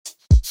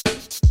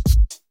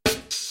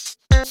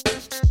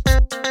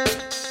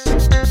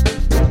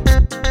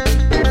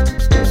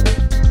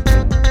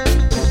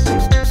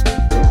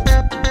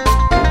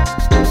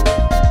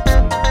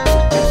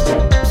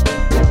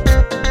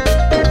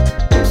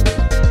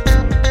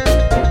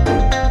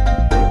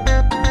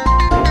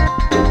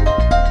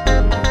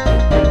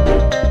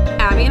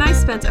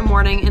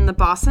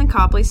Boston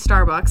Copley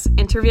Starbucks,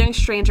 interviewing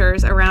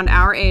strangers around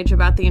our age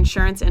about the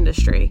insurance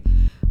industry.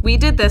 We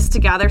did this to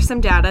gather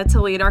some data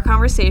to lead our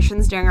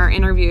conversations during our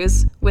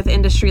interviews with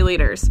industry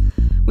leaders.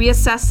 We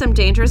assessed some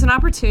dangers and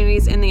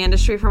opportunities in the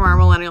industry from our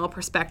millennial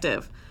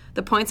perspective.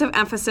 The points of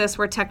emphasis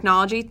were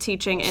technology,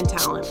 teaching, and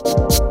talent.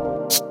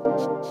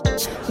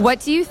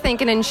 What do you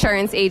think an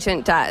insurance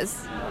agent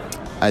does?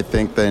 I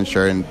think the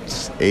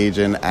insurance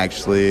agent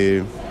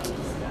actually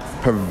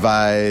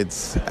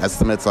provides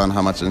estimates on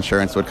how much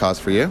insurance would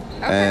cost for you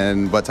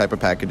and what type of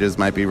packages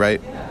might be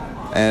right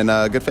and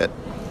a good fit.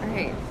 All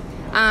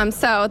right.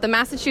 So the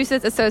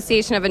Massachusetts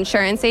Association of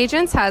Insurance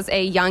Agents has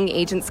a Young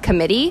Agents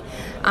Committee.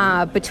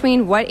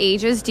 Between what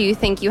ages do you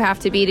think you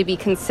have to be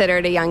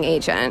considered a young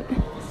agent?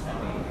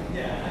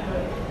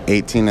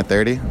 18 to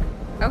 30.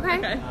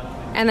 Okay.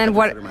 And then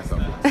what?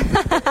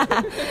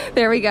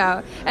 There we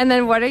go. And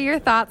then what are your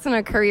thoughts on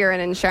a career in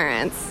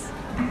insurance?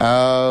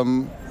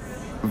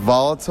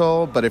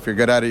 Volatile, but if you're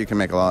good at it, you can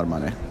make a lot of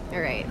money.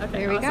 All right. Okay,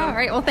 there we awesome. go. All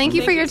right. Well, thank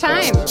you for your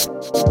time.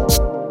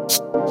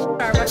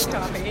 Starbucks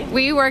coffee.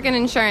 We work in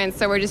insurance,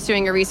 so we're just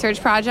doing a research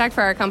project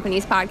for our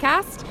company's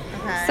podcast.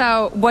 Okay.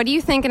 So what do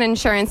you think an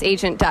insurance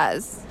agent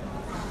does?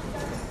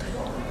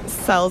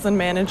 Sells and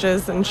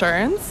manages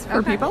insurance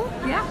for people.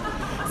 Yeah.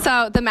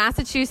 So the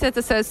Massachusetts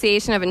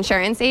Association of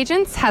Insurance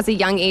Agents has a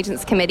Young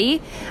Agents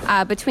Committee.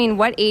 Between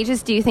what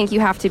ages do you think you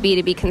have to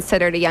be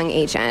considered a young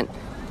agent?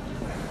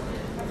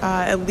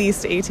 At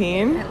least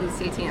 18. At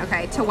least 18.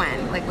 Okay. To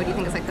when? Like, what do you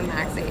think is like the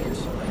max age?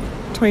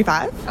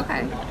 25.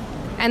 Okay.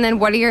 And then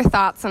what are your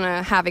thoughts on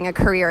having a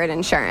career in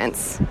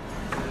insurance?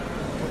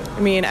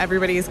 I mean,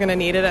 everybody's going to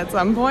need it at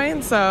some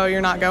point, so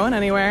you're not going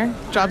anywhere.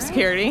 Job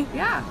security.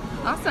 Yeah.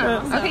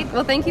 Awesome. Okay.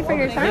 Well, thank you for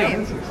your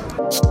time.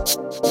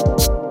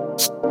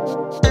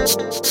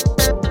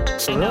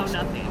 I know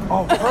nothing.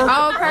 Oh,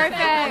 perfect.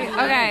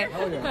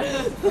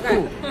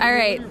 Okay. All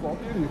right.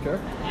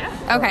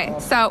 Okay.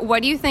 So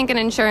what do you think an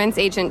insurance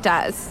agent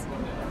does?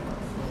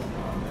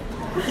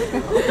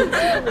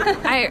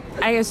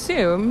 I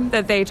assume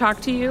that they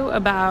talk to you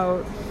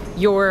about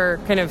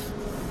your kind of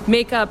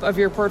makeup of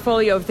your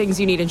portfolio of things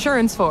you need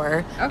insurance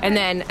for, and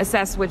then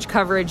assess which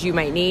coverage you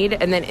might need,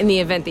 and then in the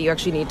event that you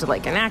actually need to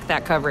like enact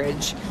that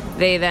coverage,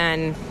 they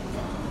then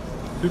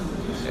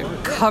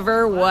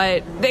cover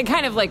what they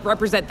kind of like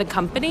represent the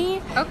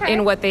company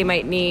in what they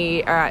might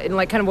need, in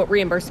like kind of what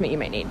reimbursement you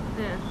might need.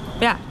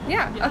 Yeah.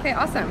 Okay,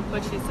 awesome.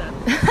 What she said.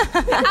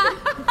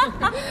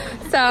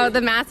 So the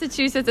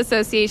Massachusetts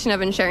Association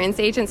of Insurance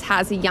Agents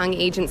has a Young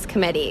Agents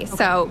Committee.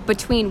 So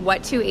between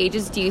what two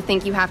ages do you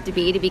think you have to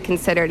be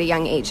considered a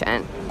young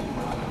agent?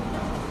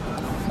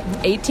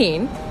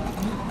 18.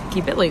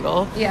 Keep it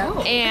legal. Yeah.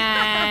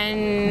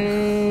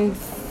 And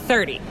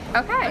 30.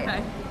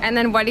 Okay. And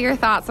then what are your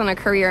thoughts on a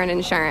career in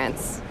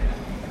insurance?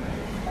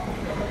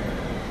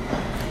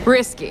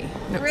 Risky.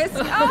 Risk.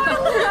 Oh, I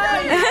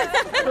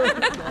love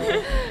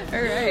it.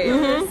 All right.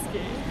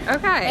 Risky.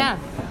 Okay. Yeah.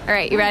 All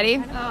right. You ready?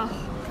 Oh,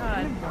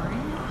 God.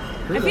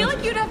 I feel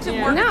like you'd have to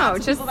work No,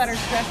 with just people that are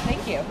stressed.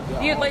 Thank you.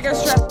 You like are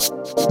stressed.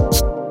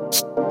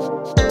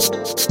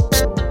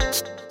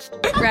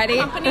 ready.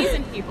 Companies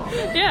and people.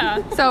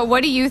 Yeah. So,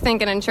 what do you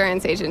think an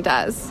insurance agent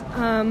does?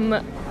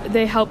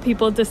 They help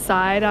people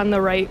decide on the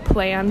right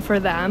plan for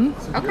them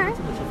Okay.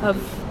 of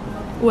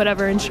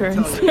whatever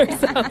insurance they're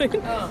selling.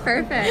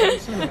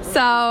 Perfect.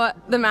 So,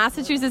 the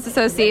Massachusetts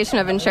Association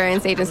of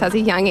Insurance Agents has a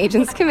Young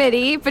Agents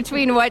Committee.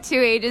 Between what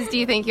two ages do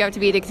you think you have to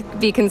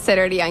be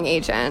considered a young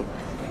agent?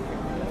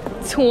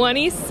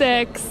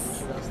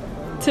 26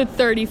 to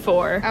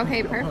 34.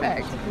 Okay,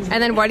 perfect.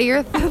 And then what are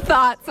your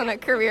thoughts on a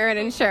career in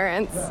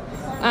insurance?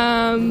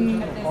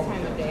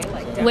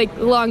 Like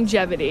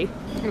longevity.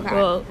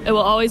 Okay. It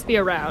will always be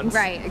around.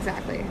 Right,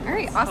 exactly. All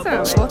right,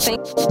 awesome. Well,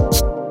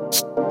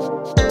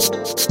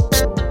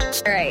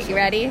 all right, you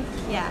ready?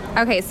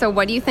 Yeah. Okay, so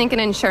what do you think an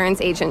insurance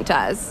agent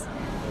does?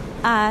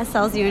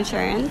 Sells you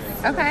insurance,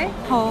 Okay.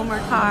 home or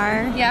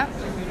car. Yep.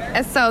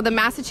 So the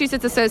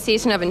Massachusetts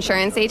Association of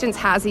Insurance Agents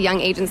has a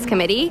Young Agents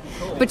Committee.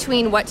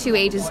 Between what two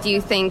ages do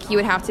you think you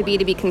would have to be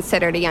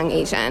considered a young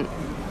agent?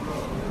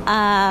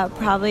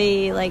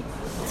 Probably like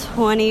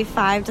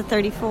 25 to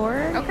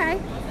 34.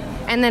 Okay.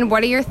 And then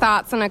what are your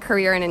thoughts on a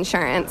career in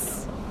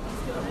insurance?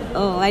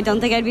 Oh, I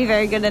don't think I'd be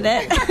very good at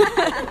it.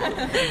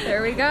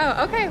 There we go.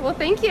 Okay, well,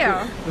 thank you.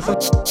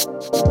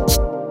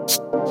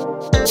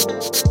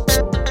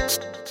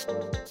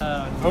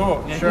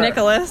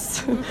 Nicholas,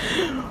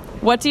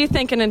 what do you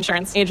think an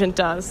insurance agent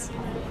does?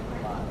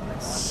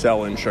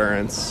 Sell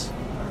insurance.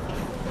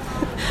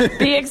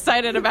 Be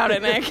excited about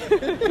it, Nick.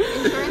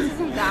 Insurance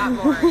isn't that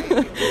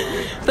boring.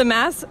 The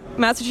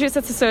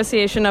Massachusetts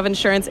Association of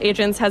Insurance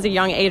Agents has a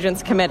Young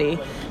Agents Committee.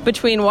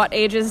 Between what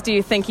ages do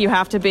you think you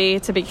have to be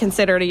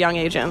considered a young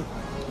agent?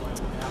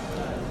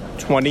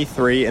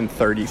 23 and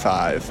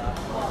 35.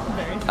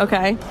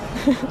 Okay.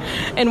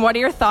 And what are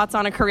your thoughts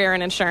on a career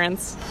in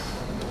insurance?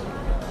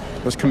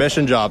 Those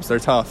commission jobs, they're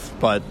tough,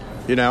 but,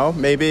 you know,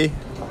 maybe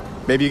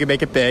you can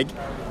make it big.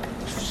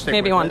 Stick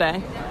Maybe with one it.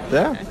 day.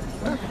 Yeah.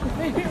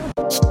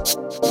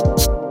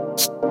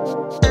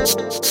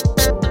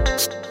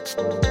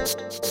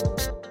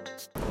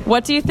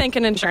 What do you think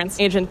an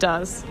insurance agent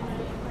does?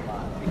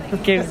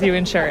 Gives you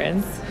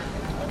insurance.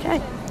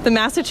 Okay. The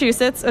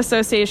Massachusetts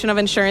Association of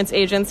Insurance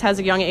Agents has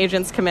a young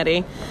agents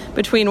committee.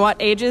 Between what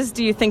ages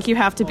do you think you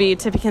have to be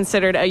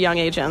considered a young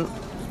agent?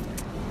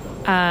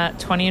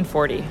 20 and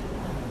 40.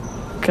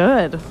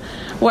 Good.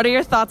 What are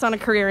your thoughts on a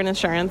career in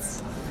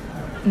insurance?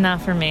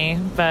 Not for me,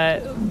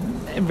 but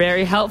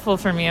very helpful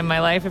for me in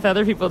my life if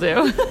other people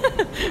do.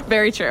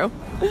 Very true.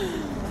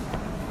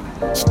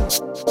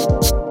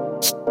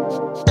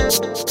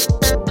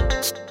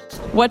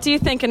 What do you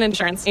think an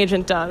insurance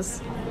agent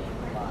does?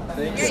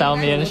 Sell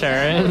me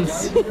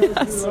insurance.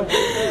 Yes.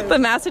 The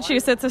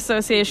Massachusetts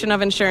Association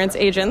of Insurance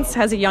Agents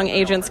has a young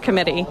agents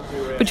committee.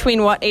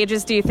 Between what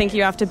ages do you think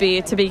you have to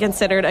be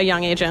considered a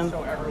young agent?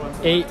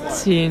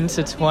 18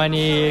 to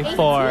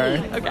 24.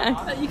 Okay.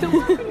 You can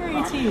work when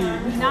you're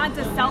 18. Not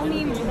to sell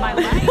me my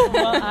life.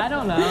 Well, I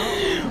don't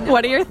know.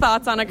 What are your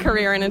thoughts on a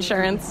career in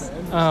insurance?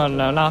 Oh,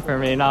 no, not for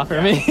me, not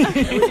for me.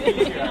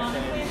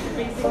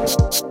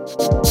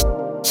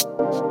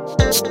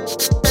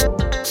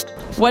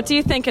 What do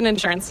you think an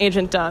insurance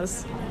agent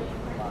does?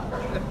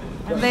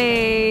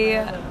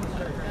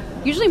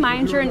 Usually my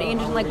insurance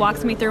agent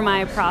walks me through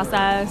my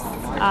process,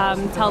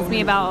 tells me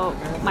about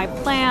my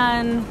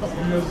plan,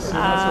 is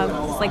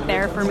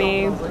there for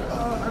me.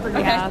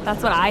 Yeah,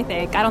 that's what I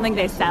think. I don't think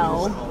they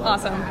sell.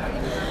 Awesome.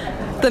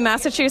 The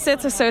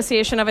Massachusetts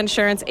Association of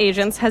Insurance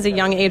Agents has a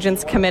young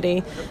agents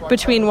committee.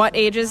 Between what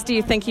ages do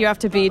you think you have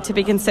to be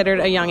considered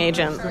a young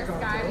agent?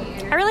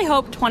 I really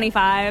hope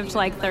 25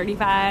 to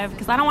 35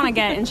 because I don't want to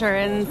get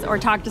insurance or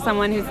talk to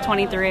someone who's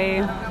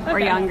 23 or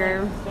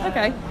younger.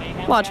 Okay.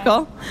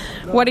 Logical.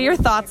 What are your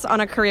thoughts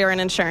on a career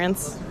in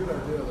insurance?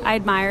 I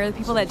admire the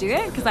people that do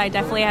it because I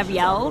definitely have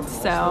yelled,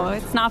 so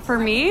it's not for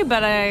me,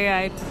 but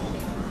I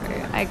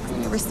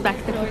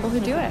respect the people who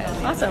do it.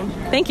 Awesome.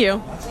 Thank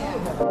you.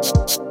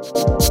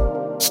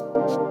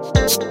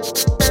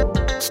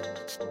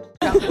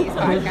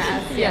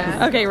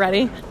 Yeah. Okay,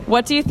 ready?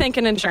 What do you think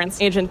an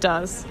insurance agent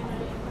does?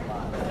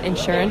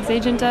 Insurance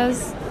agent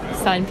does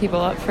sign people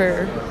up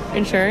for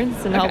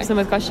insurance and helps them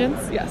with questions.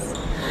 Yes.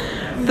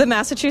 The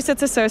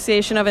Massachusetts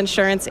Association of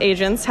Insurance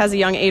Agents has a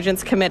young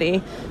agents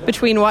committee.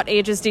 Between what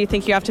ages do you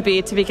think you have to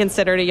be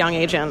considered a young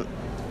agent?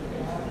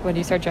 When do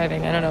you start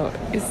driving? I don't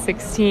know.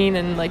 16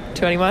 and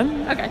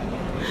 21? Okay.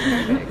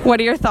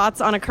 What are your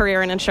thoughts on a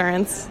career in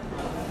insurance?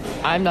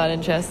 I'm not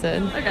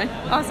interested. Okay,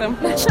 awesome.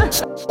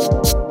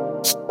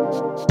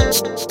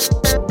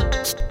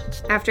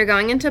 After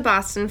going into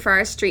Boston for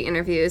our street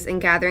interviews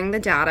and gathering the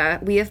data,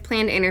 we have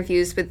planned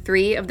interviews with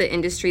 3 of the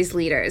industry's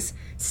leaders.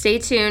 Stay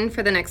tuned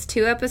for the next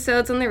 2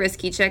 episodes on the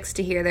Risky Chicks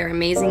to hear their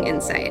amazing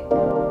insight.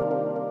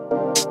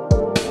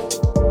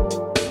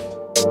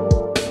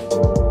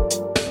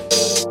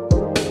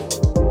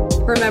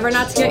 Remember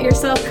not to get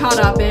yourself caught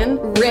up in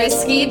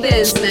risky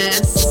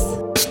business.